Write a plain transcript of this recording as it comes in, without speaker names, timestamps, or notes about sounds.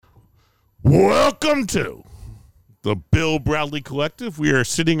Welcome to the Bill Bradley Collective. We are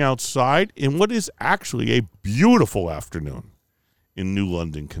sitting outside in what is actually a beautiful afternoon in New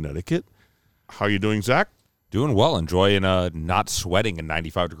London, Connecticut. How are you doing, Zach? Doing well, enjoying not sweating in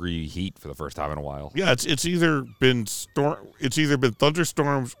 95-degree heat for the first time in a while. Yeah, it's either been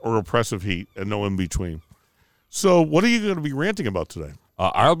thunderstorms or oppressive heat, and no in between. So, what are you going to be ranting about today?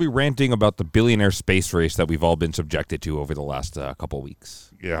 I'll be ranting about the billionaire space race that we've all been subjected to over the last couple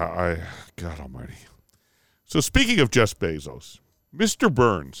weeks. Yeah, God almighty. So, speaking of Jeff Bezos, Mr.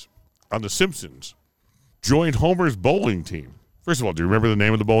 Burns on The Simpsons joined Homer's bowling team. First of all, do you remember the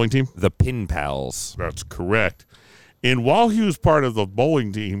name of the bowling team? The Pin Pals. That's correct. And while he was part of the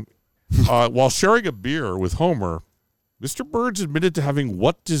bowling team, while sharing a beer with Homer, Mr. Burns admitted to having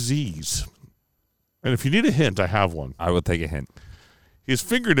what disease? And if you need a hint, I have one. I will take a hint. His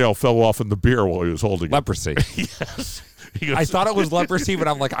fingernail fell off in the beer while he was holding it. Leprosy. Yes. I thought it was leprosy, but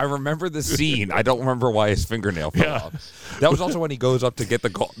I'm like, I remember the scene. I don't remember why his fingernail fell off. That was also when he goes up to get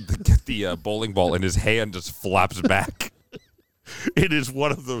the bowling ball, and his hand just flaps back. It is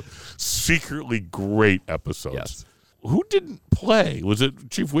one of the secretly great episodes. Yes. Who didn't play? Was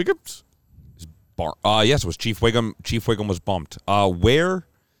it Chief Wiggums? Yes, it was Chief Wiggum. Chief Wiggum was bumped. Where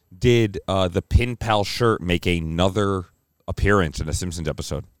did the Pin Pal shirt make another appearance in a Simpsons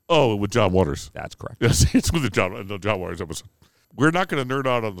episode? Oh, with John Waters. That's correct. Yes, it's with the John Waters episode. We're not going to nerd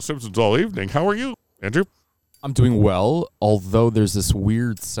out on The Simpsons all evening. How are you, Andrew? I'm doing well, although there's this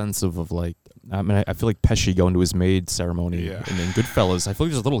weird sense of like, I mean, I feel like Pesci going to his maid ceremony and then Goodfellas. I feel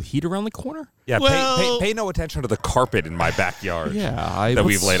like there's a little heat around the corner. Yeah, Well, pay no attention to the carpet in my backyard. Yeah, that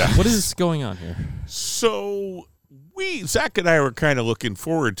we've laid out. What is going on here? So Zach and I were kind of looking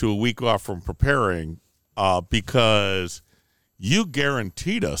forward to a week off from preparing because you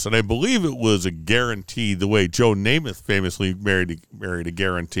guaranteed us, and I believe it was a guarantee the way Joe Namath famously married a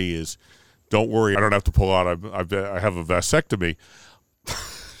guarantee is, don't worry, I don't have to pull out, I have a vasectomy.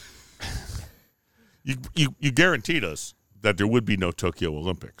 You guaranteed us that there would be no Tokyo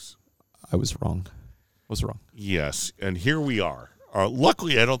Olympics. I was wrong. Yes, and here we are.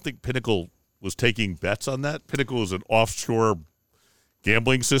 Luckily, I don't think Pinnacle was taking bets on that. Pinnacle is an offshore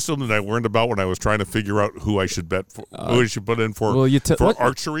gambling system that I learned about when I was trying to figure out who I should bet for, who I should put in for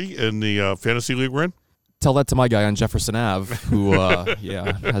archery in the fantasy league we're in. Tell that to my guy on Jefferson Ave, who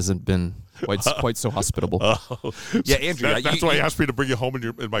hasn't been quite so hospitable. Yeah, Andrew. That's why he asked me to bring you home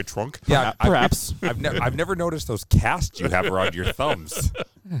in my trunk. Yeah, perhaps. I've never noticed those casts you have around your thumbs.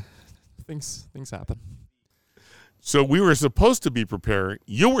 Things happen. So we were supposed to be preparing.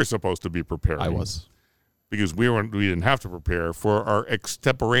 You were supposed to be preparing. I was. Because we didn't have to prepare for our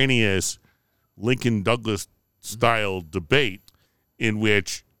extemporaneous Lincoln Douglas style debate in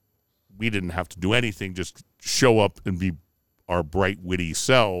which we didn't have to do anything, just show up and be our bright, witty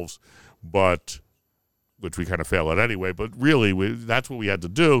selves, which we kind of fail at anyway. But really, that's what we had to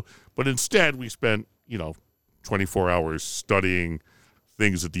do. But instead, we spent 24 hours studying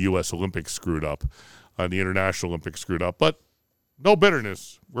things that the U.S. Olympics screwed up, the International Olympics screwed up. But no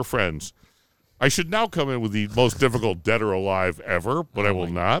bitterness. We're friends. I should now come in with the most difficult dead or alive ever, but I will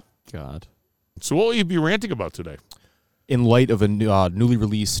not. God. So what will you be ranting about today? In light of a newly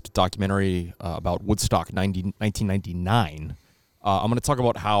released documentary about Woodstock 1999, I'm going to talk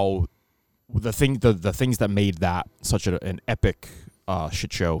about how the things that made that such an epic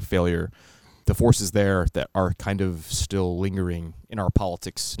shit show failure, the forces there that are kind of still lingering in our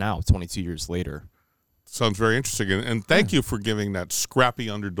politics now, 22 years later. Sounds very interesting, and thank you for giving that scrappy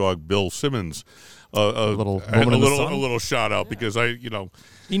underdog Bill Simmons a little shout out because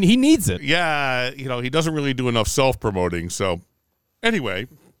he needs it. Yeah, he doesn't really do enough self promoting. So anyway,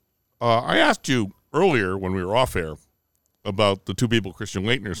 I asked you earlier when we were off air about the two people Christian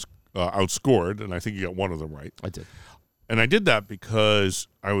Laettner outscored, and I think you got one of them right. I did, and I did that because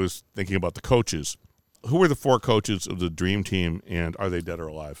I was thinking about the coaches. Who were the four coaches of the Dream Team, and are they dead or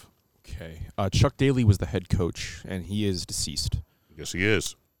alive? Okay. Chuck Daly was the head coach, and he is deceased. Yes, he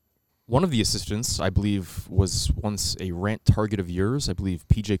is. One of the assistants, I believe, was once a rant target of yours. I believe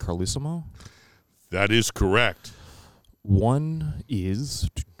P.J. Carlesimo. That is correct. One is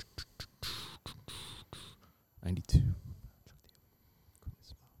 92.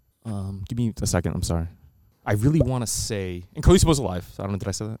 Give me a second. I'm sorry. I really want to say, and Carlesimo's alive. I don't know. Did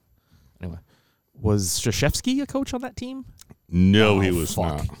I say that? Anyway, was Krzyzewski a coach on that team? No, he was fuck.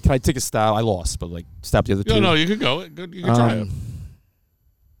 not. Can I take a stab? I lost, but stab the other two. No, you can go. You can try it.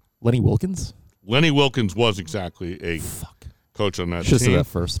 Lenny Wilkins? Lenny Wilkins was exactly a coach on that team. Should have said that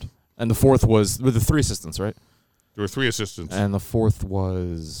first. And the fourth was with the three assistants, right? There were three assistants. And the fourth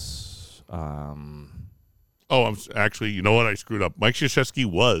was... actually, you know what? I screwed up. Mike Krzyzewski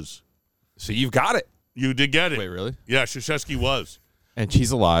was So you've got it. You did get it. Wait, really? Yeah, Krzyzewski was. And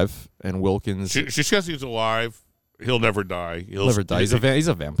she's alive, and Wilkins Krzyzewski's alive. He'll never die. He'll never dies. He's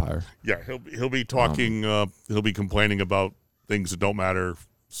a vampire. Yeah, he'll be talking. He'll be complaining about things that don't matter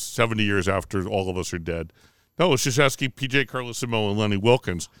 70 years after all of us are dead. No, it's Krzyzewski, P.J. Carlesimo, and Lenny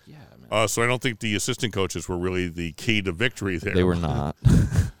Wilkins. Yeah, man. So I don't think the assistant coaches were really the key to victory there. They were not.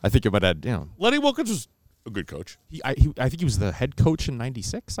 I think it might have, Lenny Wilkins was a good coach. I think he was the head coach in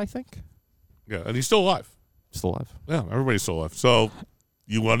 '96. I think Yeah, and he's still alive. still alive. Yeah, everybody's still alive. So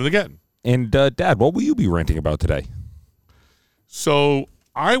you won it again. And, Dad, what will you be ranting about today? So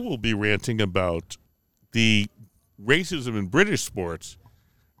I will be ranting about the racism in British sports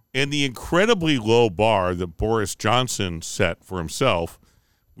and the incredibly low bar that Boris Johnson set for himself,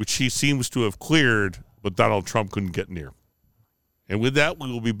 which he seems to have cleared, but Donald Trump couldn't get near. And with that,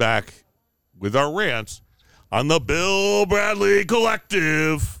 we will be back with our rants on the Bill Bradley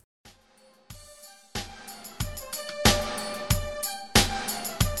Collective.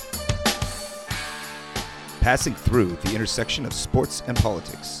 Passing through the intersection of sports and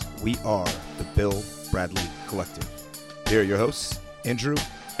politics, we are the Bill Bradley Collective. Here are your hosts, Andrew,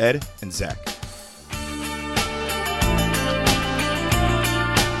 Ed, and Zach.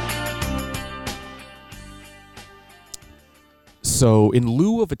 So, in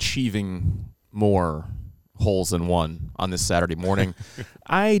lieu of achieving more holes in one on this Saturday morning,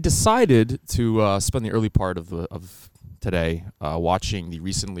 I decided to spend the early part of today watching the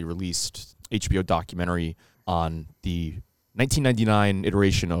recently released HBO documentary on the 1999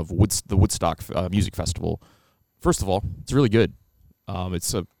 iteration of the Woodstock Music Festival. First of all, it's really good.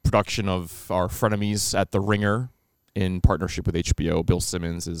 It's a production of our frenemies at The Ringer in partnership with HBO. Bill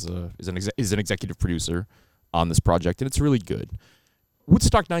Simmons is an executive producer on this project, and it's really good.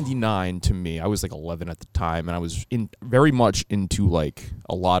 Woodstock 99, to me, I was like 11 at the time, and I was very much into like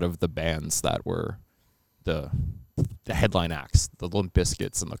a lot of the bands that were the headline acts, the Limp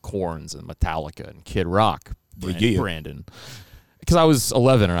Bizkits and the Korns and Metallica and Kid Rock, Brandon. Because I was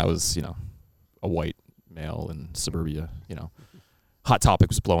 11 and I was, a white male in suburbia, Hot Topic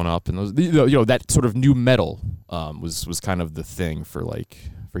was blowing up, and those, that sort of new metal was kind of the thing for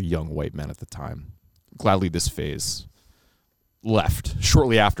young white men at the time. Gladly, this phase left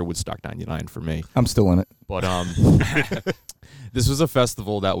shortly after Woodstock 99 for me. I'm still in it. But this was a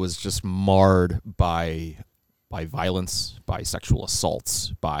festival that was just marred by violence, by sexual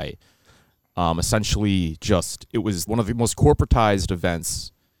assaults, by essentially it was one of the most corporatized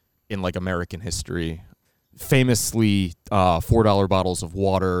events in American history. Famously, $4 bottles of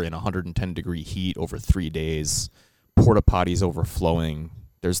water in 110-degree heat over 3 days, porta potties overflowing.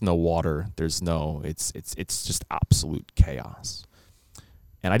 There's no water. It's just absolute chaos.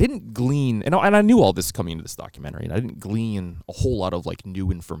 And I didn't glean, and I knew all this coming into this documentary, and I didn't glean a whole lot of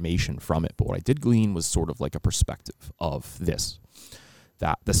new information from it. But what I did glean was sort of a perspective of this,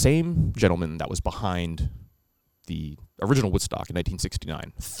 that the same gentleman that was behind the original Woodstock in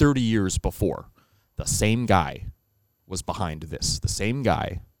 1969, 30 years before, the same guy was behind this. The same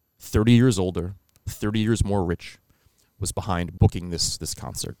guy, 30 years older, 30 years more rich, was behind booking this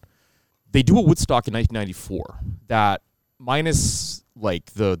concert. They do a Woodstock in 1994 that, minus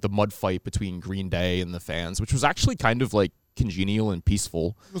the mud fight between Green Day and the fans, which was actually kind of congenial and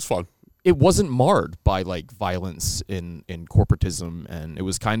peaceful. It was fun. It wasn't marred by violence and corporatism, and it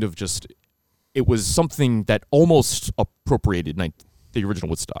was kind of it was something that almost appropriated the original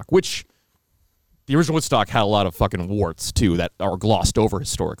Woodstock, which the original Woodstock had a lot of fucking warts too that are glossed over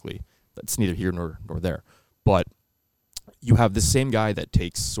historically. That's neither here nor there. But you have the same guy that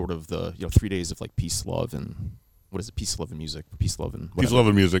takes sort of the 3 days of peace, love, and what is it? Peace, love, and music. Peace, love, and whatever. Peace, love,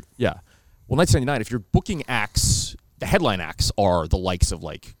 and music. Yeah. Well, 1999. If you're booking acts, the headline acts are the likes of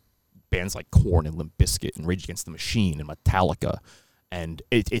bands like Korn and Limp Bizkit and Rage Against the Machine and Metallica, and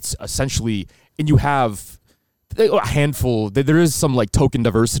it's essentially, and you have a handful. There is some token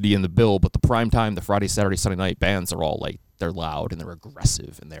diversity in the bill, but the prime time, the Friday, Saturday, Sunday night bands are all they're loud and they're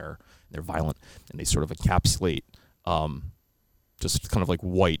aggressive and they're violent, and they sort of encapsulate just kind of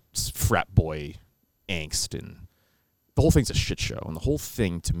white frat boy angst, and the whole thing's a shit show. And the whole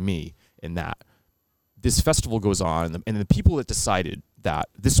thing to me in that this festival goes on, and the people that decided that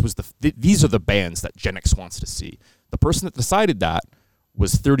this was these are the bands that Gen X wants to see. The person that decided that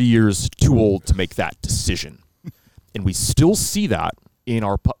was 30 years too old to make that decision. And we still see that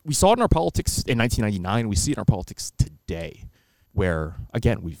we saw it in our politics in 1999. We see it in our politics today, where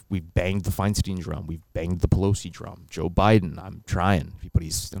again we've banged the Feinstein drum, we've banged the Pelosi drum. Joe Biden, I'm trying, but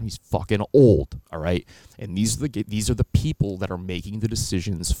he's fucking old. All right, and these are the people that are making the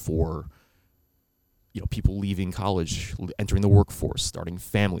decisions for people leaving college, entering the workforce, starting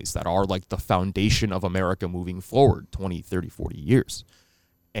families that are like the foundation of America moving forward 20, 30, 40 years.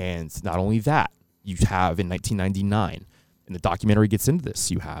 And not only that, you have in 1999, and the documentary gets into this,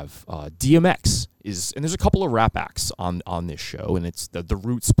 you have DMX and there's a couple of rap acts on this show, and it's the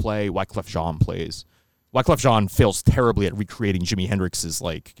Roots play, Wyclef Jean plays. Wyclef Jean fails terribly at recreating Jimi Hendrix's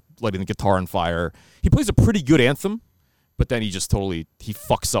like lighting the guitar on fire. He plays a pretty good anthem, but then he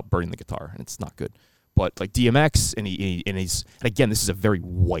fucks up burning the guitar, and it's not good. But like DMX, and again, this is a very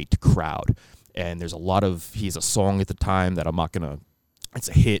white crowd, and there's a lot of, he has a song at the time that it's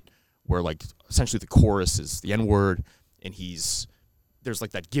a hit where like essentially the chorus is the N-word, and there's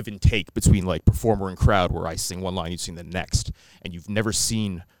like that give and take between like performer and crowd where I sing one line, you sing the next, and you've never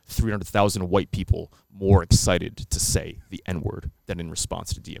seen 300,000 white people more excited to say the N-word than in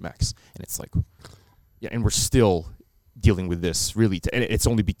response to DMX. And it's like, yeah, and we're still dealing with this really, and it's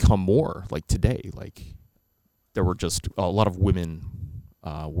only become more like today. Like there were just a lot of women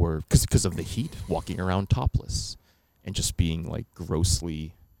were, because of the heat, walking around topless and just being like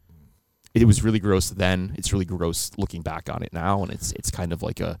grossly, it was really gross then. It's really gross looking back on it now, and it's kind of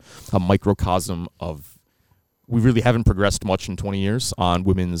like a microcosm of, we really haven't progressed much in 20 years on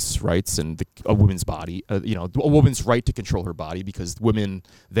women's rights and a woman's body, a woman's right to control her body, because women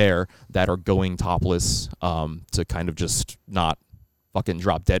there that are going topless to kind of just not fucking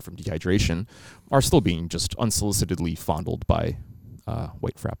drop dead from dehydration are still being just unsolicitedly fondled by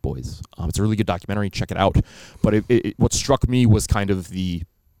white frat boys. It's a really good documentary. Check it out. But what struck me was kind of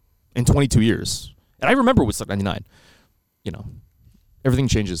in 22 years, and I remember Woodstock 99, everything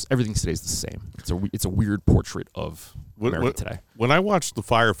changes. Everything stays the same. It's a weird portrait of America today. When I watched the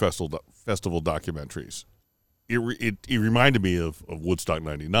Fire Festival documentaries, it reminded me of Woodstock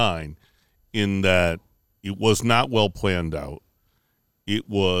 99 in that it was not well planned out. It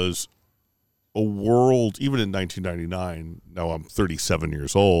was a world, even in 1999, now I'm 37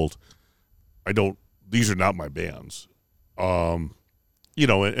 years old, these are not my bands.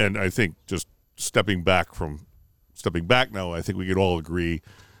 And I think just stepping back now, I think we could all agree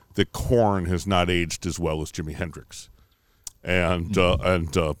that Korn has not aged as well as Jimi Hendrix, and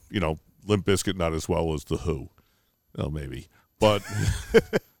Limp Bizkit not as well as The Who. Well, maybe, but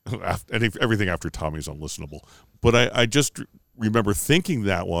everything after Tommy's unlistenable. But I just remember thinking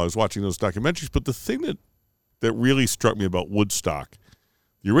that while I was watching those documentaries. But the thing that really struck me about Woodstock,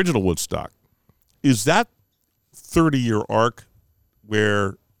 the original Woodstock, is that 30-year arc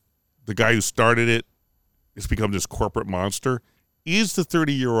where the guy who started it has become this corporate monster, is the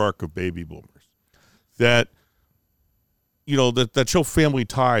 30-year arc of baby boomers. That show Family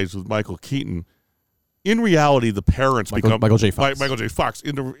Ties with Michael Keaton, in reality the parents become Michael J. Fox. Michael J. Fox.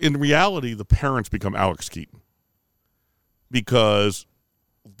 In reality, the parents become Alex Keaton, because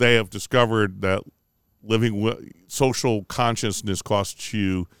they have discovered that living social consciousness costs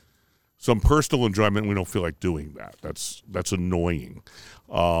you some personal enjoyment. We don't feel like doing that. That's annoying.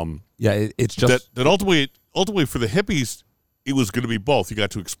 It's just that ultimately for the hippies, it was going to be both. You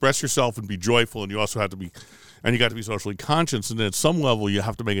got to express yourself and be joyful, and you also had to be, and you got to be socially conscious. And then at some level, you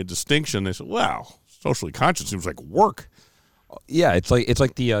have to make a distinction. They said, "Wow, socially conscious seems like work." Yeah, it's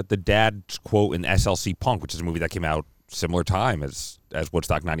like the dad's quote in SLC Punk, which is a movie that came out similar time as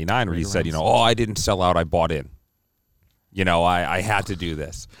Woodstock 99, where he said, I didn't sell out, I bought in. I had to do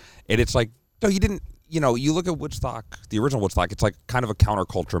this. And it's like, no, you didn't, you look at Woodstock, the original Woodstock, it's like kind of a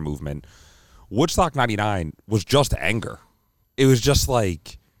counterculture movement. Woodstock 99 was just anger. It was just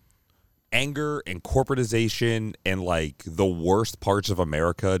like anger and corporatization and like the worst parts of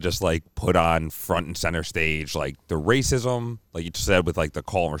America just like put on front and center stage, like the racism, like you said, with like the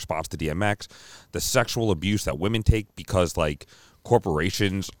call and response to DMX, the sexual abuse that women take because like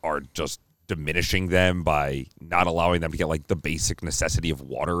corporations are just diminishing them by not allowing them to get like the basic necessity of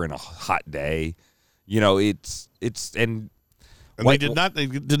water in a hot day. And they did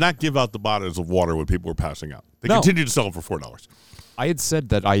not give out the bottles of water when people were passing out. They continued to sell them for $4. I had said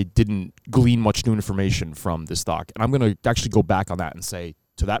that I didn't glean much new information from this doc, and I'm going to actually go back on that and say,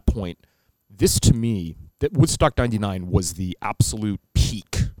 to that point, this to me, that Woodstock 99 was the absolute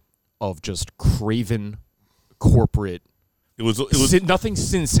peak of just craven corporate. It was nothing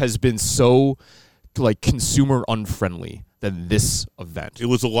since has been so like consumer unfriendly than this event. It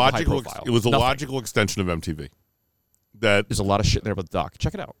was a logical extension of MTV. That there's a lot of shit in there about the doc.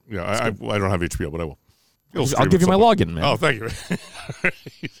 Check it out. Yeah, I don't have HBO, but I will. I'll give you my login, man. Oh, thank you.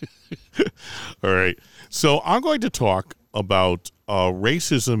 All right. So I'm going to talk about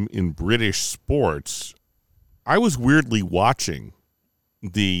racism in British sports. I was weirdly watching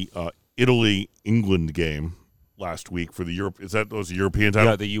the Italy-England game last week for the Europe. Is that those European title?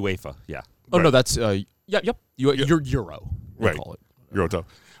 Yeah, the UEFA. Yeah. Oh, Right. no, that's yep. You're Euro. We'll Right. call it. Euroto.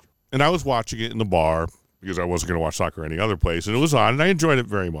 And I was watching it in the bar because I wasn't going to watch soccer any other place, and it was on, and I enjoyed it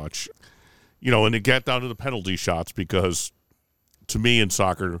very much. And it got down to the penalty shots because, to me in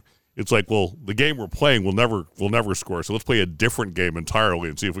soccer, it's like, well, the game we're playing will never score, so let's play a different game entirely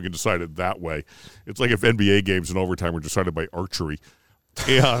and see if we can decide it that way. It's like if NBA games in overtime were decided by archery.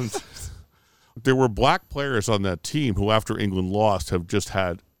 And there were black players on that team who, after England lost, have just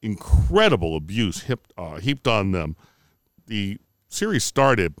had incredible abuse heaped on them. The series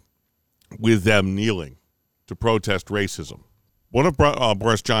started with them kneeling to protest racism. One of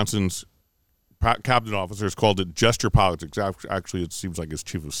Boris Johnson's cabinet officers called it gesture politics. Actually, it seems like his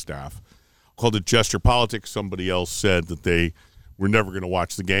chief of staff called it gesture politics. Somebody else said that they were never going to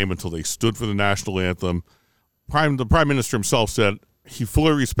watch the game until they stood for the national anthem. The prime minister himself said he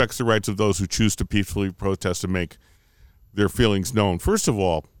fully respects the rights of those who choose to peacefully protest and make their feelings known. First of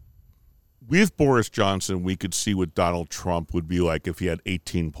all, with Boris Johnson, we could see what Donald Trump would be like if he had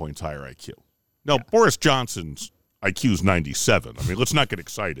 18 points higher IQ. Now, Boris Johnson's IQ is 97. I mean, let's not get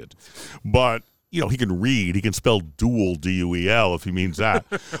excited. But, he can read. He can spell duel, D-U-E-L, if he means that.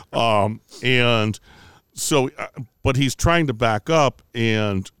 And so, but he's trying to back up,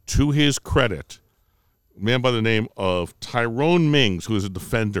 and to his credit, a man by the name of Tyrone Mings, who is a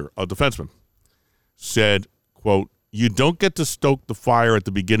defenseman, said, quote, "You don't get to stoke the fire at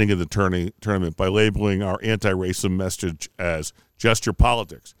the beginning of the tournament by labeling our anti-racism message as gesture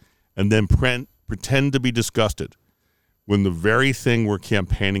politics and then pretend to be disgusted when the very thing we're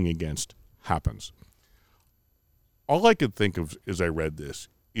campaigning against happens." All I could think of as I read this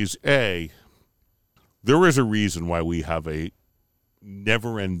is, there is a reason why we have a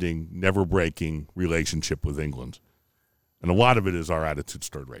never-ending, never-breaking relationship with England. And a lot of it is our attitudes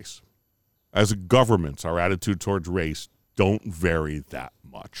toward race. As a government, our attitude towards race don't vary that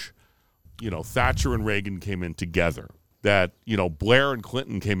much. Thatcher and Reagan came in together. That, Blair and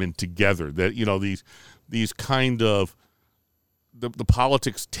Clinton came in together. That, these kind of, the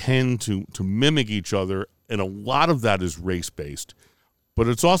politics tend to mimic each other, and a lot of that is race-based. But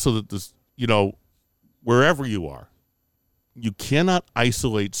it's also that this, wherever you are, you cannot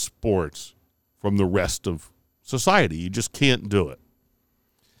isolate sports from the rest of society. You just can't do it.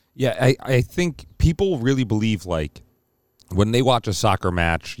 Yeah, I think people really believe, like, when they watch a soccer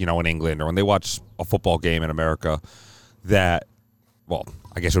match, in England, or when they watch a football game in America, that, well,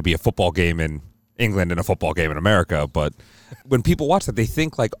 I guess it would be a football game in England and a football game in America, but when people watch that, they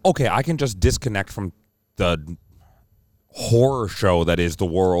think, like, okay, I can just disconnect from the horror show that is the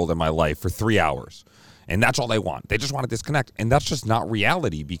world and my life for 3 hours, and that's all they want. They just want to disconnect, and that's just not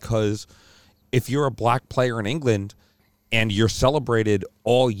reality, because if you're a black player in England and you're celebrated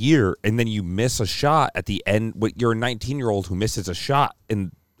all year, and then you miss a shot at the end, you're a 19-year-old who misses a shot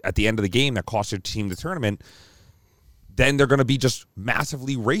at the end of the game that costs your team the tournament, then they're going to be just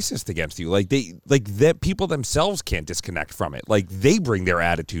massively racist against you. People themselves can't disconnect from it. Like, they bring their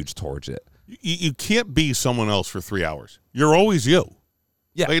attitudes towards it. You can't be someone else for 3 hours. You're always you.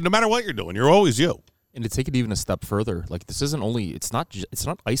 Yeah. No matter what you're doing, you're always you. And to take it even a step further, like, this isn't only, it's not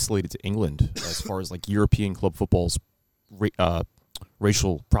isolated to England as far as like European club football's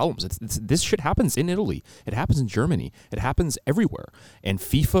racial problems. This shit happens in Italy. It happens in Germany. It happens everywhere. And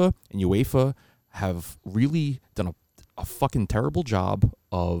FIFA and UEFA have really done a fucking terrible job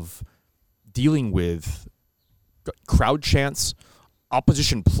of dealing with crowd chants,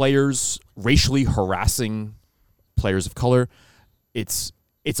 opposition players racially harassing players of color. It's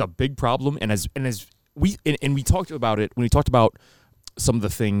a big problem, and as we talked about it when we talked about some of the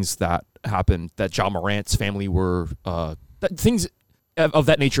things that happened, that John Morant's family were things of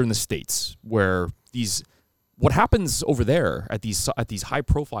that nature in the States, where what happens over there at these high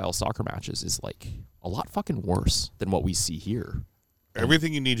profile soccer matches is like a lot fucking worse than what we see here.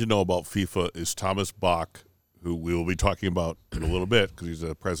 Everything you need to know about FIFA is Thomas Bach, who we will be talking about in a little bit because he's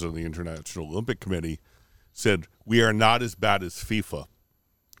the president of the International Olympic Committee, said, "We are not as bad as FIFA."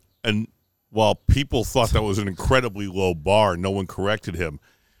 And while people thought that was an incredibly low bar, no one corrected him.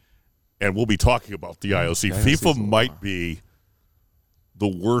 And we'll be talking about the IOC. FIFA might be the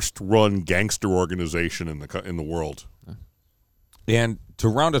worst run gangster organization in the world. And to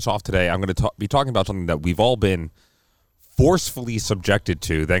round us off today, I'm going to be talking about something that we've all been forcefully subjected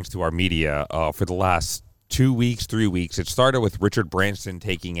to, thanks to our media, for the last 2 weeks, 3 weeks. It started with Richard Branson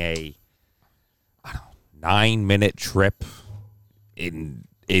taking a 9-minute trip in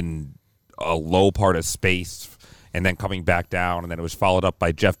a low part of space and then coming back down, and then it was followed up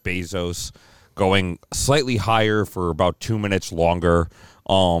by Jeff Bezos going slightly higher for about 2 minutes longer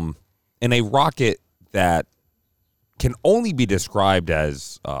in a rocket that can only be described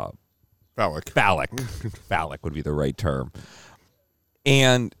as Phallic would be the right term.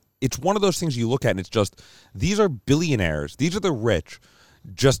 And it's one of those things you look at and it's just, these are billionaires. These are the rich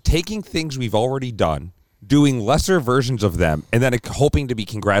just taking things we've already done, doing lesser versions of them, and then hoping to be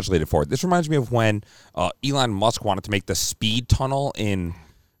congratulated for it. This reminds me of when Elon Musk wanted to make the speed tunnel in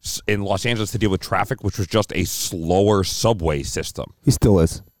Los Angeles to deal with traffic, which was just a slower subway system. He still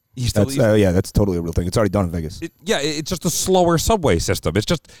is. That's totally a real thing. It's already done in Vegas. It's just a slower subway system.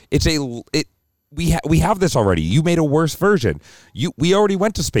 We have this already. You made a worse version. We already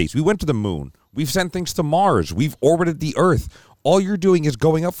went to space. We went to the moon. We've sent things to Mars. We've orbited the Earth. All you're doing is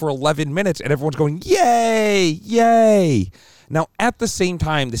going up for 11 minutes, and everyone's going, yay, yay. Now, at the same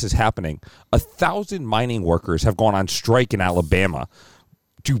time this is happening, 1,000 mining workers have gone on strike in Alabama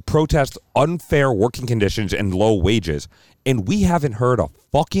to protest unfair working conditions and low wages, and we haven't heard a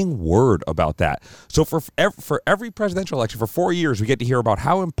fucking word about that. So for every presidential election, for 4 years, we get to hear about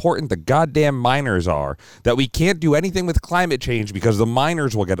how important the goddamn miners are, that we can't do anything with climate change because the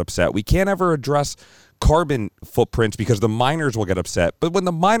miners will get upset. We can't ever address carbon footprints because the miners will get upset. But when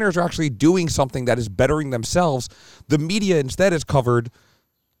the miners are actually doing something that is bettering themselves, the media instead has covered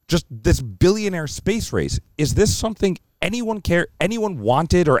just this billionaire space race. Is this something anyone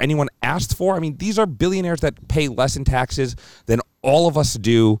wanted or anyone asked for? I mean, these are billionaires that pay less in taxes than all of us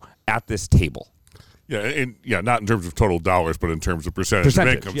do at this table. Yeah, and not in terms of total dollars, but in terms of percentage of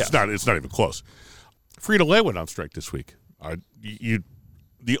income. Yeah. It's not even close. Frito-Lay went on strike this week.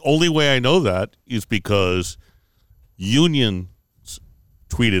 The only way I know that is because unions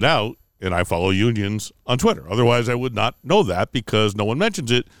tweeted out, and I follow unions on Twitter. Otherwise, I would not know that because no one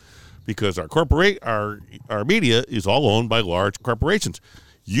mentions it, because our media is all owned by large corporations.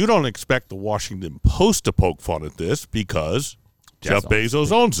 You don't expect the Washington Post to poke fun at this because Jeff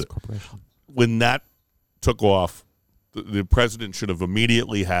Bezos owns it. When that took off, the president should have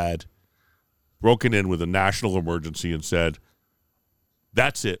immediately had broken in with a national emergency and said,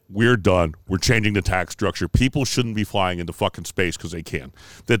 that's it. We're done. We're changing the tax structure. People shouldn't be flying into fucking space because they can.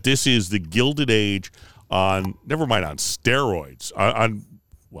 That this is the Gilded Age never mind on steroids,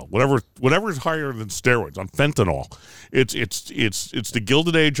 whatever's higher than steroids, on fentanyl. It's the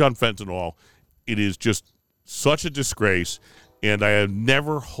Gilded Age on fentanyl. It is just such a disgrace, and I have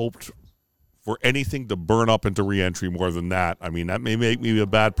never hoped for anything to burn up into reentry more than that. I mean, that may make me a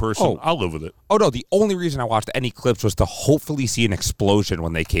bad person. I'll live with it. Oh, no, the only reason I watched any clips was to hopefully see an explosion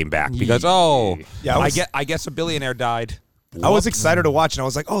when they came back. Because, I guess a billionaire died. I was excited to watch, and I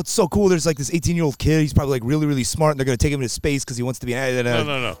was like, oh, it's so cool. There's like this 18-year-old kid. He's probably like really, really smart, and they're going to take him into space because he wants to be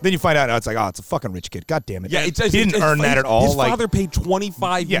No. Then you find out, it's like, oh, it's a fucking rich kid. God damn it. Yeah, he didn't earn that at all. His father paid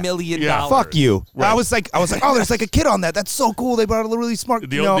 $25 million. Yeah. Fuck you. Right. I was like, oh, there's like a kid on that. That's so cool. They brought a really smart.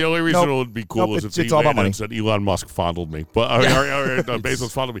 The only reason it would be cool is it's all about money. That Elon Musk fondled me, but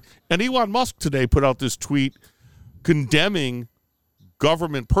Bezos fondled me. And Elon Musk today put out this tweet condemning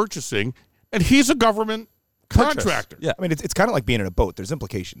government purchasing, and he's a government contractor. Yeah, I mean, it's kind of like being in a boat. There's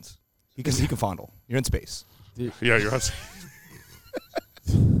implications. He can fondle. You're in space. Yeah, you're on.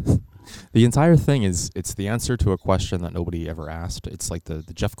 The entire thing it's the answer to a question that nobody ever asked. It's like the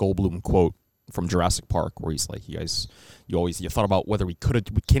Jeff Goldblum quote from Jurassic Park, where he's like, you thought about whether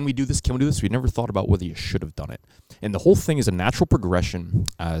can we do this? We never thought about whether you should have done it. And the whole thing is a natural progression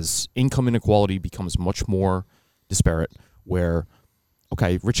as income inequality becomes much more disparate, where,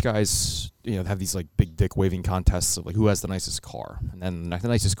 okay, rich guys, have these like big dick waving contests of like who has the nicest car, and then the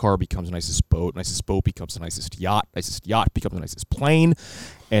nicest car becomes the nicest boat becomes the nicest yacht becomes the nicest plane,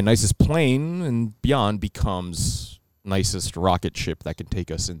 and nicest plane and beyond becomes nicest rocket ship that can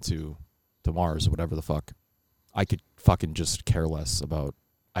take us to Mars or whatever the fuck. I could fucking just care less about.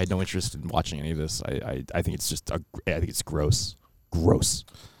 I had no interest in watching any of this. I think it's just I think it's gross.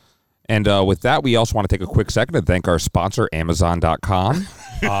 And with that, we also want to take a quick second to thank our sponsor, Amazon.com,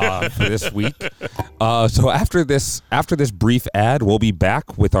 for this week. So after this brief ad, we'll be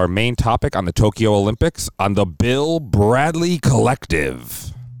back with our main topic on the Tokyo Olympics on the Bill Bradley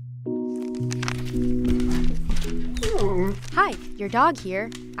Collective. Hi, your dog here.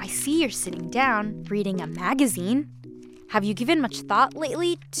 I see you're sitting down, reading a magazine. Have you given much thought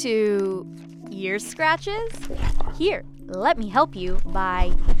lately to ear scratches? Here, let me help you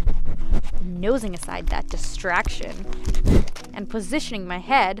by nosing aside that distraction and positioning my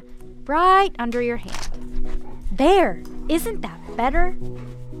head right under your hand. There! Isn't that better?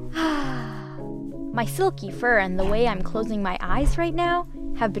 My silky fur and the way I'm closing my eyes right now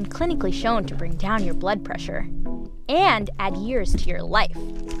have been clinically shown to bring down your blood pressure and add years to your life.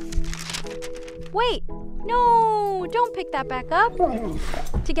 Wait, no, don't pick that back up.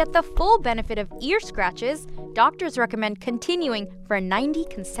 To get the full benefit of ear scratches, doctors recommend continuing for 90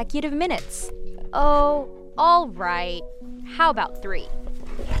 consecutive minutes. Oh, all right. How about 3?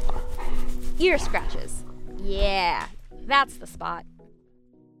 Ear scratches. Yeah, that's the spot.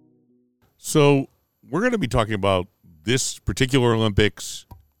 So we're going to be talking about this particular Olympics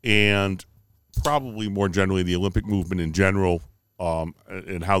and probably more generally the Olympic movement in general,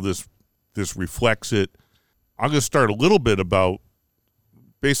 and how this reflects it. I'm going to start a little bit about,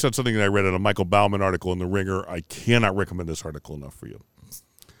 based on something that I read in a Michael Bauman article in The Ringer. I cannot recommend this article enough for you.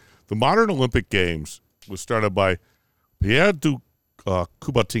 The modern Olympic Games was started by Pierre de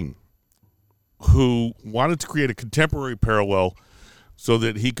Coubertin, who wanted to create a contemporary parallel so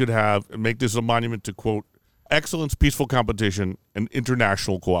that he could make this a monument to, quote, excellence, peaceful competition, and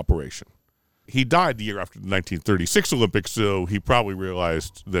international cooperation. He died the year after the 1936 Olympics, so he probably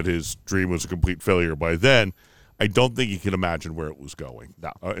realized that his dream was a complete failure by then. I don't think he can imagine where it was going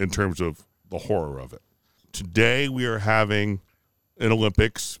in terms of the horror of it. Today we are having an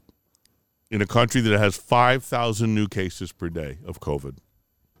Olympics in a country that has 5,000 new cases per day of COVID.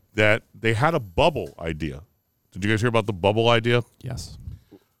 That they had a bubble idea. Did you guys hear about the bubble idea? Yes.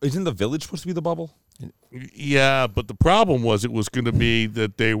 Isn't the village supposed to be the bubble? Yeah, but the problem was it was going to be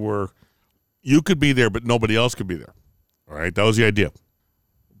that you could be there, but nobody else could be there. All right, that was the idea.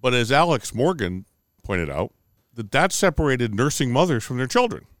 But as Alex Morgan pointed out, that separated nursing mothers from their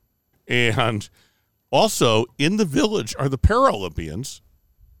children. And also, in the village are the Paralympians,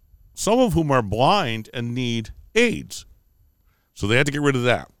 some of whom are blind and need aids. So they had to get rid of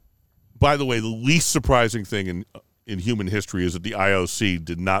that. By the way, the least surprising thing in human history is that the IOC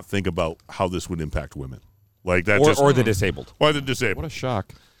did not think about how this would impact women. Like that, or the disabled. Or the disabled. What a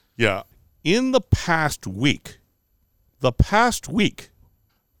shock. Yeah. In the past week, the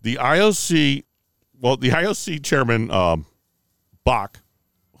IOC chairman, Bach,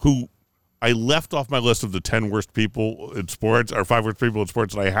 who I left off my list of the 10 worst people in sports, or 5 worst people in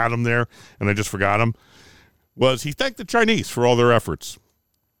sports, and I had him there, and I just forgot him, he thanked the Chinese for all their efforts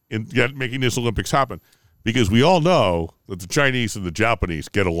in making this Olympics happen. Because we all know that the Chinese and the Japanese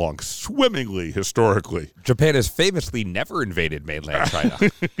get along swimmingly historically. Japan has famously never invaded mainland China.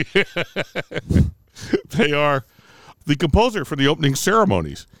 They are the composer for the opening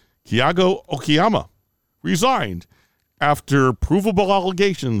ceremonies, Keigo Okayama, resigned after provable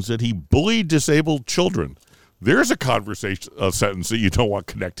allegations that he bullied disabled children. There's a sentence that you don't want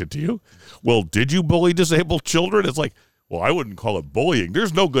connected to you. Well, did you bully disabled children? It's like, well, I wouldn't call it bullying.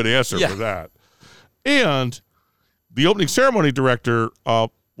 There's no good answer for that. And the opening ceremony director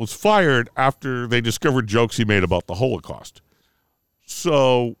was fired after they discovered jokes he made about the Holocaust.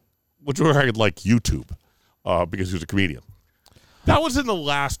 So, which were like YouTube, because he was a comedian. That was in the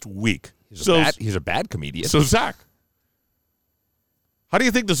last week. He's a bad comedian. So, Zach, how do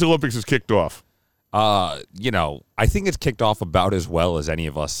you think this Olympics is kicked off? I think it's kicked off about as well as any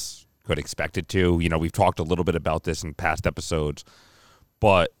of us could expect it to. We've talked a little bit about this in past episodes,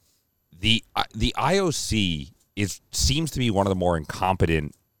 but the IOC seems to be one of the more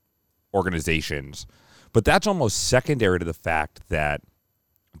incompetent organizations, but that's almost secondary to the fact that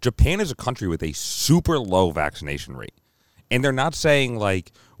Japan is a country with a super low vaccination rate. And they're not saying,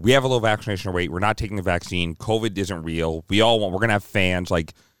 like, we have a low vaccination rate, we're not taking the vaccine, COVID isn't real, we're going to have fans.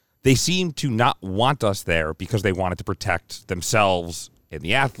 Like, they seem to not want us there because they wanted to protect themselves and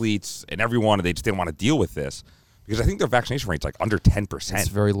the athletes and everyone, and they just didn't want to deal with this. Because I think their vaccination rate's like under 10%. It's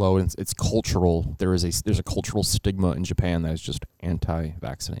very low, and it's cultural. There's a cultural stigma in Japan that is just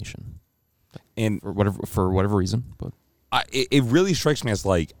anti-vaccination, and for whatever reason. But it really strikes me as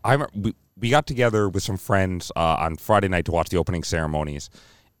like we got together with some friends on Friday night to watch the opening ceremonies,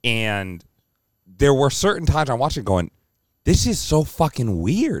 and there were certain times I'm watching going, this is so fucking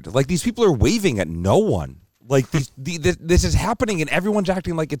weird. Like, these people are waving at no one. Like, this is happening, and everyone's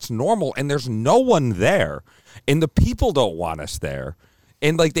acting like it's normal, and there's no one there, and the people don't want us there.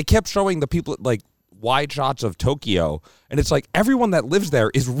 And, like, they kept showing the people, like, wide shots of Tokyo, and it's like everyone that lives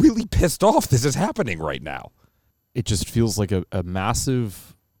there is really pissed off this is happening right now. It just feels like a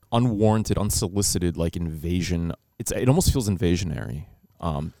massive, unwarranted, unsolicited, like, invasion. It almost feels invasionary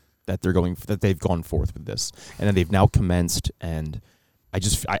that they've gone forth with this, and then they've now commenced, and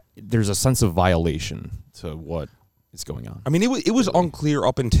there's a sense of violation to what is going on. I mean, it was unclear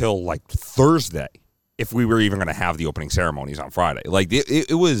up until like Thursday if we were even going to have the opening ceremonies on Friday. Like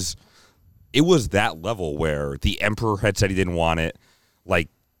it was that level where the emperor had said he didn't want it. Like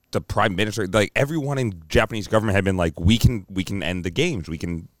the prime minister, like everyone in Japanese government had been like, we can end the games. We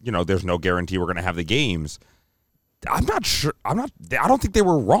can, there's no guarantee we're going to have the games. I'm not sure. I don't think they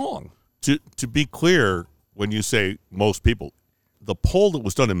were wrong. To be clear, when you say most people, the poll that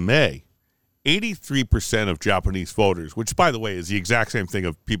was done in May 83% of Japanese voters, which, by the way, is the exact same thing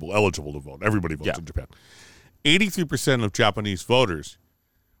of people eligible to vote. Everybody votes in Japan. 83% of Japanese voters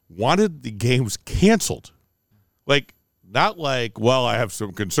wanted the games canceled. Like, not like, well, I have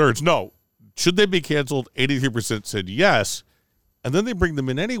some concerns. No. Should they be canceled? 83% said yes. And then they bring them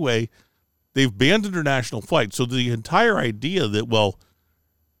in anyway. They've banned international flights. So the entire idea that, well,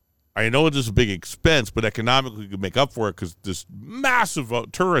 I know it is a big expense, but economically we could make up for it because this massive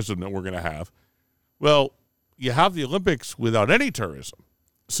tourism that we're going to have. Well, you have the Olympics without any tourism.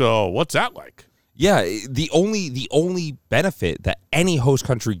 So what's that like? Yeah, the only benefit that any host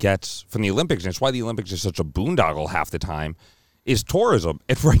country gets from the Olympics, and it's why the Olympics is such a boondoggle half the time, is tourism.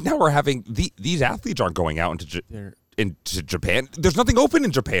 And right now we're having these athletes aren't going out into Japan. There's nothing open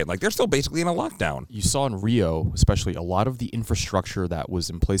in Japan. Like, they're still basically in a lockdown. You saw in Rio, especially, a lot of the infrastructure that was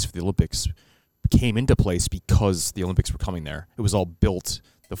in place for the Olympics came into place because the Olympics were coming there. It was all built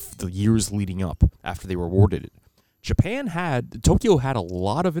the years leading up after they were awarded it. Tokyo had a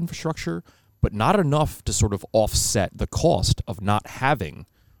lot of infrastructure, but not enough to sort of offset the cost of not having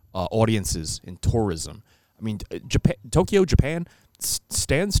audiences in tourism. I mean, Japan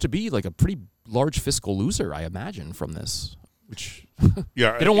stands to be like a pretty large fiscal loser, I imagine, from this. Which they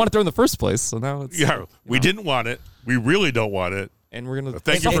don't want it there in the first place. So now it's we didn't want it. We really don't want it. And we're gonna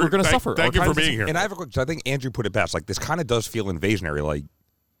suffer. Thank you for being here. And I have a quick. I think Andrew put it best. Like, this kind of does feel invasionary. Like,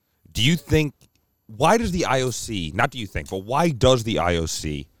 do you think? Why does the IOC? Not do you think, but why does the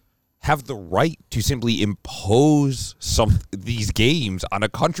IOC have the right to simply impose these games on a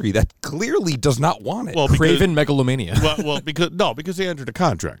country that clearly does not want it? Well, craven megalomania. because they entered a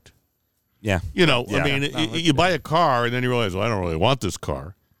contract. Yeah. I mean, you buy a car and then you realize, well, I don't really want this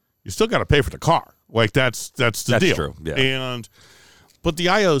car. You still got to pay for the car. Like, that's the deal. That's true. Yeah. But the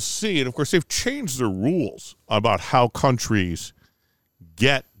IOC, and of course, they've changed their rules about how countries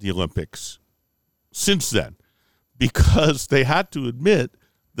get the Olympics since then, because they had to admit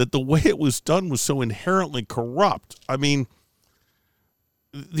that the way it was done was so inherently corrupt. I mean,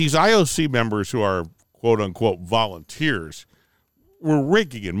 these IOC members who are quote-unquote volunteers were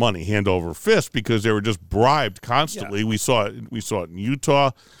raking in money hand over fist because they were just bribed constantly. Yeah. We saw it in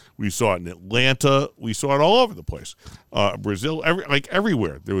Utah. We saw it in Atlanta. We saw it all over the place. Brazil,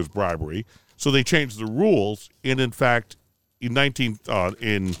 everywhere there was bribery. So they changed the rules. And in fact,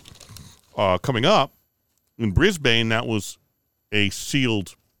 coming up in Brisbane, that was a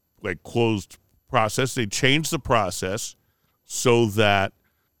sealed, closed process. They changed the process so that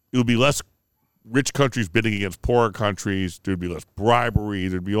it would be less rich countries bidding against poorer countries. There'd be less bribery.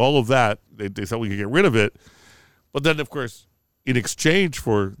 There'd be all of that. They thought we could get rid of it. But then, of course, in exchange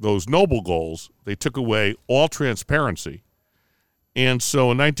for those noble goals, they took away all transparency. And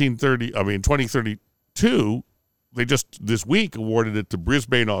so in 2032, they just this week awarded it to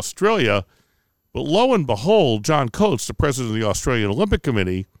Brisbane, Australia. But lo and behold, John Coates, the president of the Australian Olympic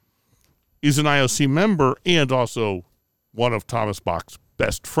Committee, is an IOC member and also one of Thomas Bach's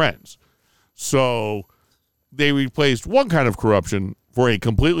best friends. So they replaced one kind of corruption for a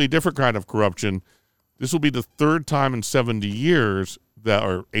completely different kind of corruption. This will be the third time in 70 years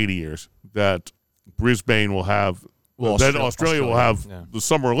or 80 years that Brisbane will have, that Australia will have the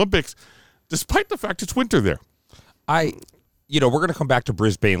Summer Olympics, despite the fact it's winter there. We're going to come back to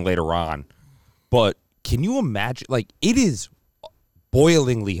Brisbane later on, but can you imagine, it is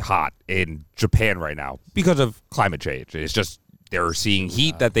boilingly hot in Japan right now because of climate change. It's just, they're seeing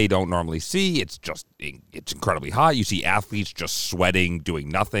heat that they don't normally see. It's incredibly hot. You see athletes just sweating, doing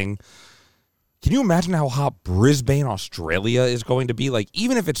nothing. Can you imagine how hot Brisbane, Australia is going to be?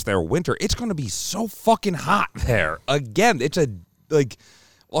 Even if it's their winter, it's going to be so fucking hot there. Again,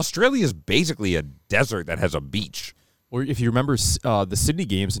 Australia is basically a desert that has a beach. Or if you remember the Sydney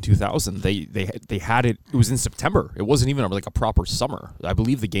Games in 2000, they had it. It was in September. It wasn't even a proper summer. I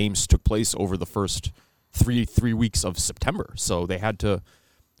believe the games took place over the first three weeks of September. So they had to.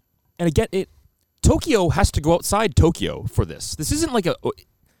 And again, Tokyo has to go outside Tokyo for this. This isn't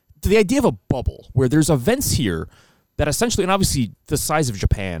the idea of a bubble where there's events here that essentially, and obviously the size of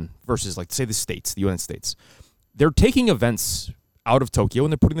Japan versus say the United States, they're taking events out of Tokyo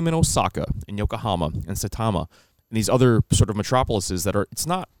and they're putting them in Osaka, in Yokohama, and Saitama, and these other sort of metropolises that are, it's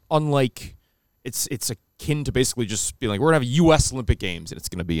not unlike, it's akin to basically just being we're going to have U.S. Olympic Games and it's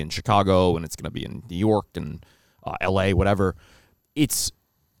going to be in Chicago and it's going to be in New York and L.A., whatever. It's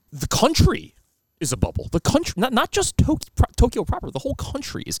the country is a bubble. The country, not just Tokyo proper, the whole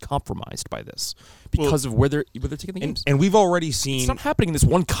country is compromised by this because of where they're taking the games. And we've already seen it's not happening in this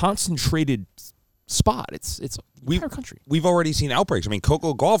one concentrated spot. It's the entire country. We've already seen outbreaks. I mean,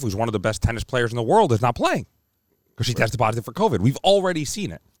 Coco Gauff, who's one of the best tennis players in the world, is not playing because she tested positive for COVID. We've already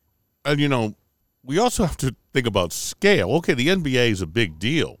seen it. And, we also have to think about scale. Okay, the NBA is a big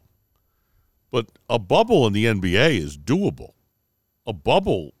deal, but a bubble in the NBA is doable. A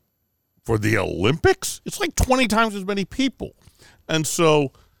bubble for the Olympics, it's like 20 times as many people. And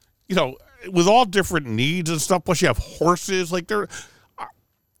so, with all different needs and stuff, plus you have horses. I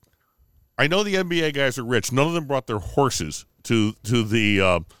know the NBA guys are rich. None of them brought their horses to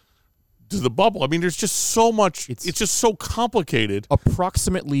the bubble. I mean, there's just so much. It's just so complicated.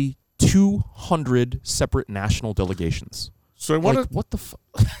 Approximately 200 separate national delegations. So I want to. What the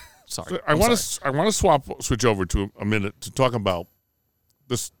Sorry. So I want to switch over to a minute to talk about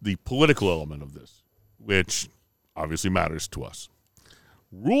the political element of this, which obviously matters to us.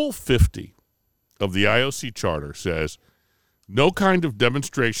 Rule 50 of the IOC Charter says no kind of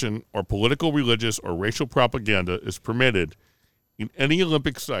demonstration or political, religious, or racial propaganda is permitted in any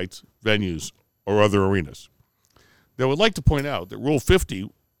Olympic sites, venues, or other arenas. Now, I would like to point out that Rule 50,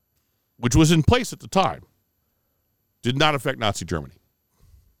 which was in place at the time, did not affect Nazi Germany.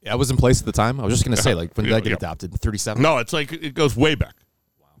 Yeah, it was in place at the time. I was just going to say, when did that get adopted? 37? No, it's like it goes way back.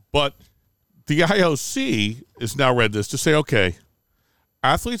 Wow. But the IOC has now read this to say, okay,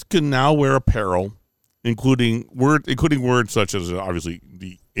 athletes can now wear apparel, including words such as, obviously,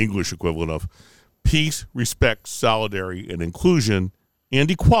 the English equivalent of peace, respect, solidarity, and inclusion, and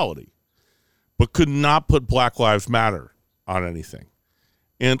equality, but could not put Black Lives Matter on anything.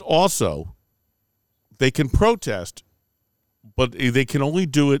 And also, they can protest, but they can only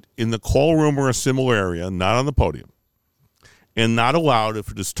do it in the call room or a similar area, not on the podium, and not allowed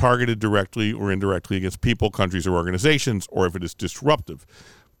if it is targeted directly or indirectly against people, countries, or organizations, or if it is disruptive.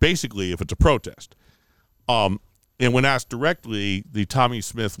 Basically, if it's a protest. And when asked directly, the Tommy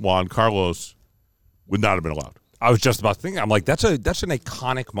Smith Juan Carlos would not have been allowed. I was just about to think. I'm like, that's an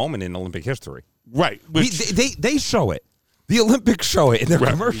iconic moment in Olympic history. Right. They show it. The Olympics show it in their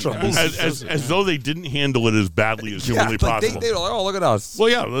commercials. As though they didn't handle it as badly as humanly possible. They were like, oh, look at us. Well,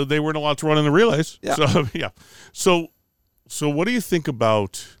 yeah, they weren't allowed to run in the relays. Yeah. So, yeah. So what do you think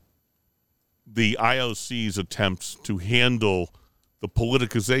about the IOC's attempts to handle the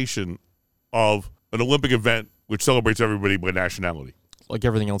politicization of an Olympic event which celebrates everybody by nationality? Like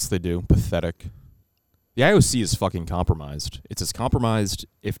everything else they do, pathetic. The IOC is fucking compromised. It's as compromised,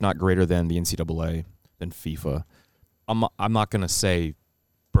 if not greater than the NCAA, than FIFA. I'm not going to say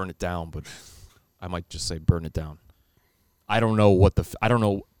burn it down, but I might just say burn it down. I don't know what this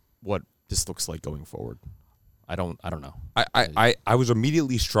looks like going forward. I don't know. I was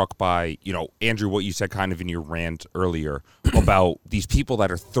immediately struck by, Andrew, what you said kind of in your rant earlier about these people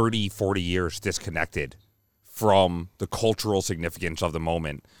that are 30, 40 years disconnected from the cultural significance of the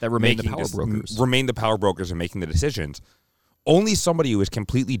moment. That remain the power brokers. Remain the power brokers and making the decisions. Only somebody who is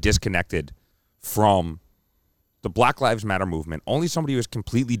completely disconnected from the Black Lives Matter movement, only somebody who is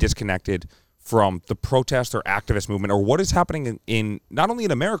completely disconnected from the protest or activist movement or what is happening in not only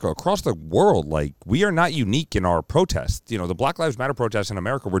in America, across the world. Like, we are not unique in our protests. The Black Lives Matter protests in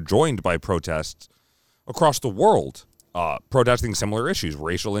America were joined by protests across the world, protesting similar issues,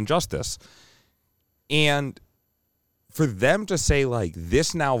 racial injustice. And for them to say, like,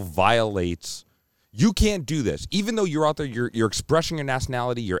 this now violates, you can't do this, even though you're out there, you're expressing your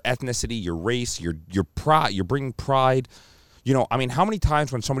nationality, your ethnicity, your race, your pride, you're bringing pride. How many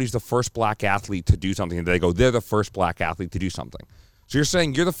times when somebody's the first black athlete to do something, they go, they're the first black athlete to do something. So you're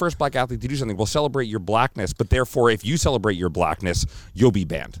saying you're the first black athlete to do something. Well, celebrate your blackness, but therefore, if you celebrate your blackness, you'll be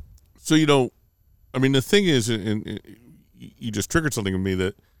banned. So, the thing is, and you just triggered something in me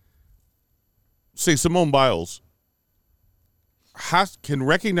that, say, Simone Biles can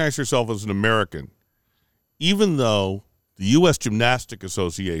recognize herself as an American, even though the U.S. Gymnastic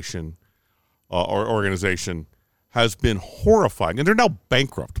Association or organization has been horrifying. And they're now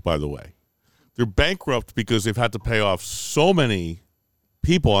bankrupt, by the way. They're bankrupt because they've had to pay off so many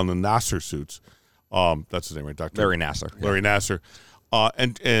people on the Nasser suits. That's his name, right? Dr. Larry Nasser. Larry Nasser.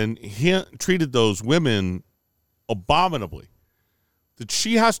 And he treated those women abominably. That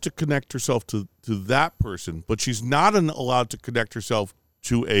she has to connect herself to that person, but she's not allowed to connect herself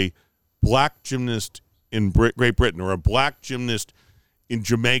to a black gymnast in Great Britain or a black gymnast in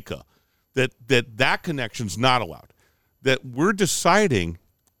Jamaica. That connection's not allowed. That we're deciding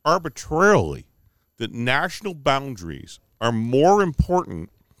arbitrarily that national boundaries are more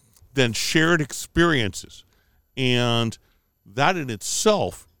important than shared experiences. And that in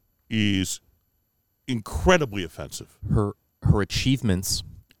itself is incredibly offensive. Her achievements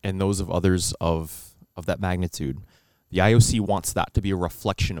and those of others of that magnitude, the IOC wants that to be a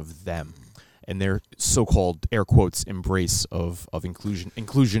reflection of them and their so-called, air quotes, embrace of inclusion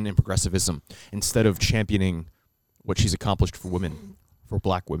and progressivism, instead of championing what she's accomplished for women, for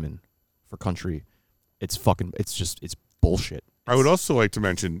black women, for country. It's bullshit. I would also like to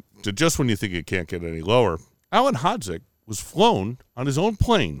mention that just when you think it can't get any lower, Alan Hodzik was flown on his own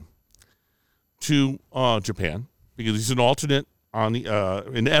plane to Japan because he's an alternate on the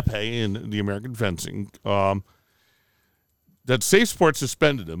in epee in the American fencing. That Safe Sport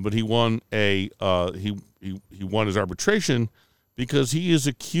suspended him, but he won he won his arbitration because he is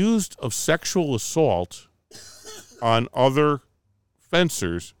accused of sexual assault on other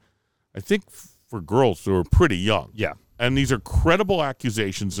fencers. I think for girls who are pretty young. Yeah. And these are credible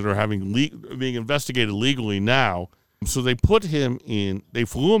accusations that are being investigated legally now. So they put him in, they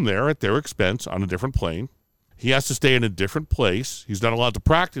flew him there at their expense on a different plane. He has to stay in a different place. He's not allowed to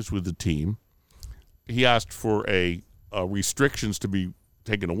practice with the team. He asked for restrictions to be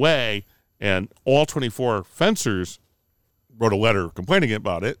taken away, and all 24 fencers wrote a letter complaining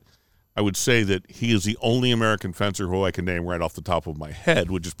about it. I would say that he is the only American fencer who I can name right off the top of my head,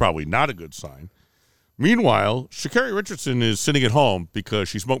 which is probably not a good sign. Meanwhile, Sha'Carri Richardson is sitting at home because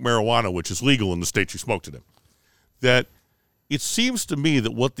she smoked marijuana, which is legal in the state she smoked it in. That it seems to me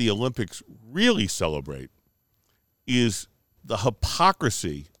that what the Olympics really celebrate is the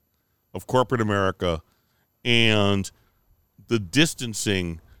hypocrisy of corporate America and the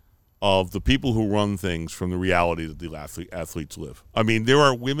distancing of the people who run things from the reality that the athletes live. I mean, there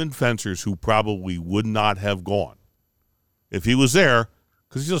are women fencers who probably would not have gone if he was there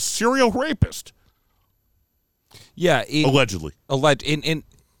because he's a serial rapist. Yeah. Allegedly. And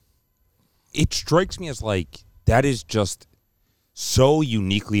it strikes me as like that is just so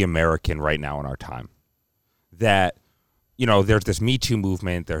uniquely American right now in our time that, you know, there's this Me Too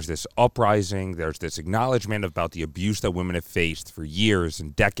movement, there's this uprising, there's this acknowledgement about the abuse that women have faced for years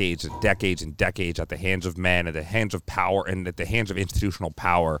and decades and decades and decades at the hands of men, at the hands of power, and at the hands of institutional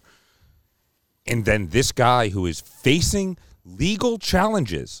power. And then this guy who is facing legal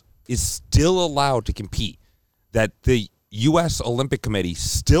challenges is still allowed to compete. That the U.S. Olympic Committee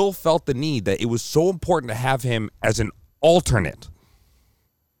still felt the need that it was so important to have him as an alternate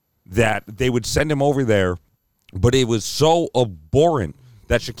that they would send him over there. But it was so abhorrent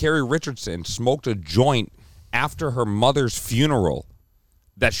that Sha'Carri Richardson smoked a joint after her mother's funeral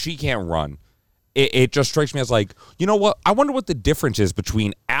that she can't run. It just strikes me as like, you know what? I wonder what the difference is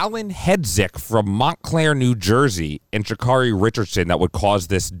between Alan Hedzik from Montclair, New Jersey, and Sha'Carri Richardson that would cause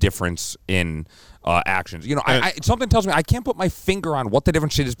this difference in actions. You know, something tells me I can't put my finger on what the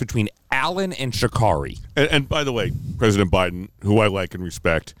difference is between Alan and Sha'Carri. And by the way, President Biden, who I like and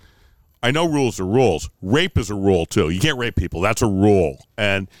respect, I know rules are rules. Rape is a rule, too. You can't rape people. That's a rule.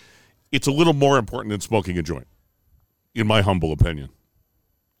 And it's a little more important than smoking a joint, in my humble opinion,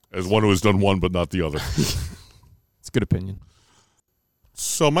 as one who has done one but not the other. It's a good opinion.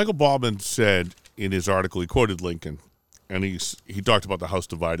 So Michael Baldwin said in his article, he quoted Lincoln, and he talked about the House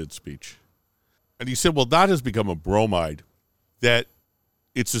Divided speech. And he said, well, that has become a bromide, that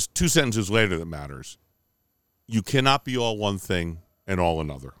it's just 2 sentences later that matters. You cannot be all one thing and all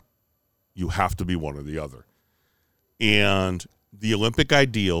another. You have to be one or the other. And the Olympic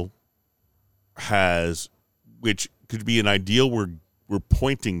ideal which could be an ideal we're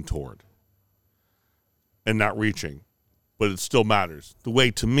pointing toward and not reaching, but it still matters. The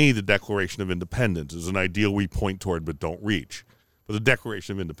way, to me, the Declaration of Independence is an ideal we point toward but don't reach. But the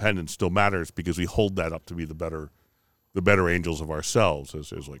Declaration of Independence still matters because we hold that up to be the better angels of ourselves,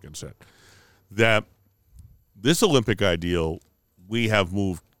 as Lincoln said. That this Olympic ideal, we have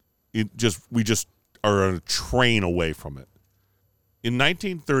moved. We just are on a train away from it. In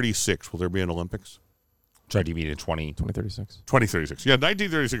 1936, will there be an Olympics? Sorry, do you mean in 2036? 2036. Yeah,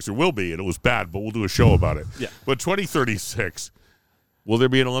 1936 there will be, and it was bad, but we'll do a show about it. Yeah. But 2036, will there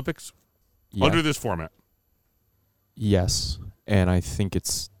be an Olympics? Yeah. Under this format? Yes, and I think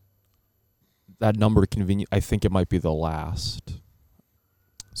it's that number convenient. I think it might be the last.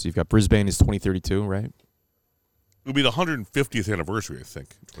 So you've got Brisbane is 2032, right? It'll be the 150th anniversary, I think,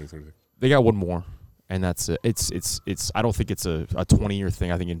 2036. They got one more, and that's it. It's. I don't think it's a 20-year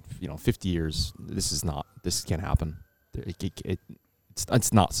thing. I think in 50 years, this can't happen.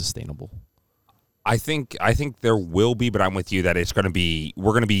 It's not sustainable. I think there will be, but I'm with you that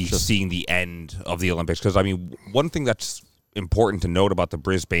we're going to be seeing the end of the Olympics. Because, I mean, one thing that's important to note about the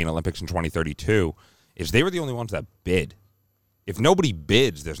Brisbane Olympics in 2032 is they were the only ones that bid. If nobody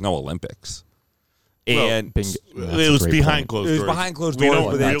bids, there's no Olympics. And it was behind closed doors. It was behind closed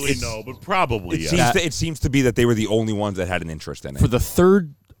doors. We don't really know, but probably, it seems to be that they were the only ones that had an interest in it. For the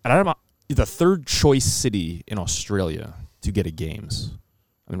third choice city in Australia to get a games.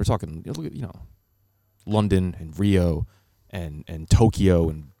 I mean, we're talking, London and Rio and Tokyo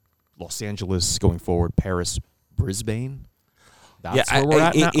and Los Angeles going forward, Paris, Brisbane. That's where we're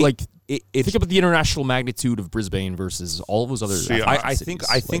at now. It's think about the international magnitude of Brisbane versus all of those other. See, I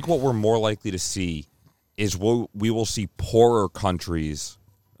think what we're more likely to see is we will see poorer countries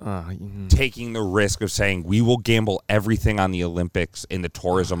taking the risk of saying we will gamble everything on the Olympics and the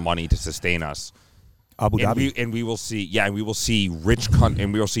tourism money to sustain us. Abu Dhabi. We will see rich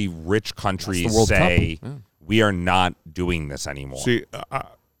countries World say Cup. Yeah. we are not doing this anymore. See, I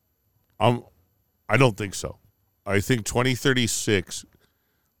don't think so. I think 2036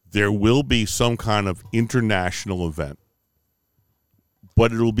 there will be some kind of international event,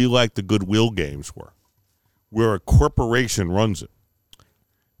 but it'll be like the Goodwill Games were, where a corporation runs it,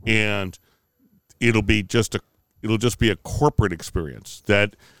 and it'll just be a corporate experience.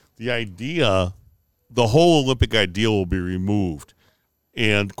 That the whole Olympic idea will be removed,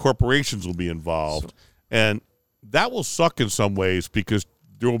 and corporations will be involved, and that will suck in some ways because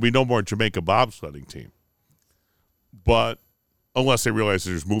there will be no more Jamaica bobsledding team. But unless they realize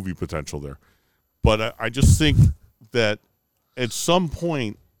there's movie potential there. But I just think that at some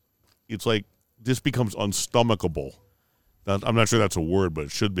point, it's like this becomes unstomachable. I'm not sure that's a word, but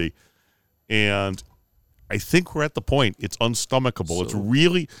it should be. And I think we're at the point. It's unstomachable. It's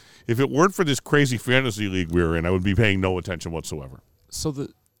really, if it weren't for this crazy fantasy league we were in, I would be paying no attention whatsoever. So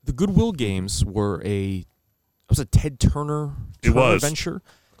the Goodwill Games were it was a Ted Turner venture.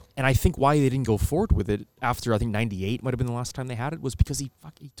 And I think why they didn't go forward with it after, I think, 98 might have been the last time they had it, was because he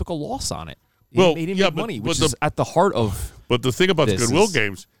took a loss on it. He didn't make money, which is at the heart of. But the thing about the Goodwill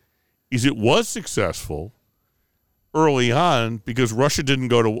Games is it was successful early on because America didn't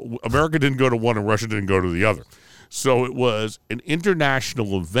go to one and Russia didn't go to the other. So it was an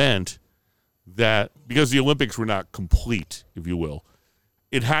international event that, because the Olympics were not complete, if you will,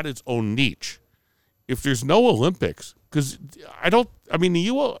 it had its own niche. If there's no Olympics, because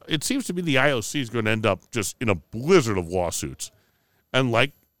it seems to me the IOC is going to end up just in a blizzard of lawsuits. And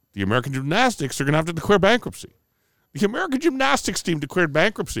like the American Gymnastics, they're going to have to declare bankruptcy. The American Gymnastics team declared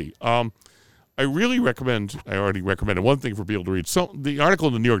bankruptcy. I already recommended one thing for people to read. So the article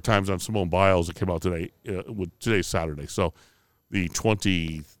in the New York Times on Simone Biles that came out today, today's Saturday. So the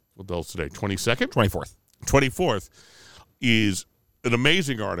 22nd? 24th is an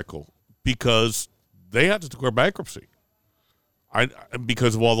amazing article because they had to declare bankruptcy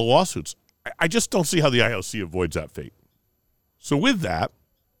because of all the lawsuits. I just don't see how the IOC avoids that fate. So with that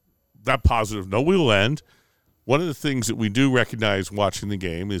positive note, we will end. One of the things that we do recognize watching the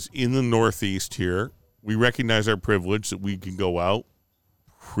game is in the Northeast here, we recognize our privilege that we can go out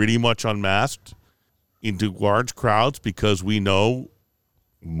pretty much unmasked into large crowds because we know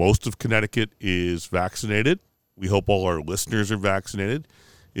most of Connecticut is vaccinated. We hope all our listeners are vaccinated.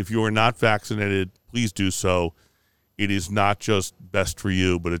 If you are not vaccinated, please do so. It is not just best for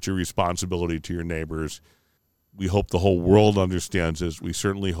you, but it's your responsibility to your neighbors. We hope the whole world understands this. We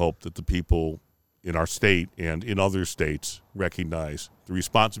certainly hope that the people in our state and in other states recognize the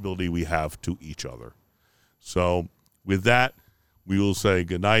responsibility we have to each other. So with that, we will say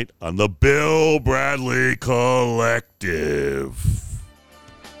goodnight on the Bill Bradley Collective.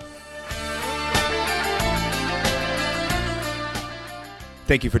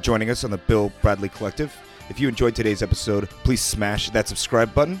 Thank you for joining us on the Bill Bradley Collective. If you enjoyed today's episode, please smash that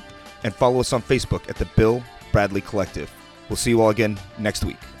subscribe button and follow us on Facebook at the Bill Bradley Collective. We'll see you all again next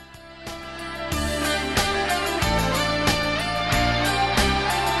week.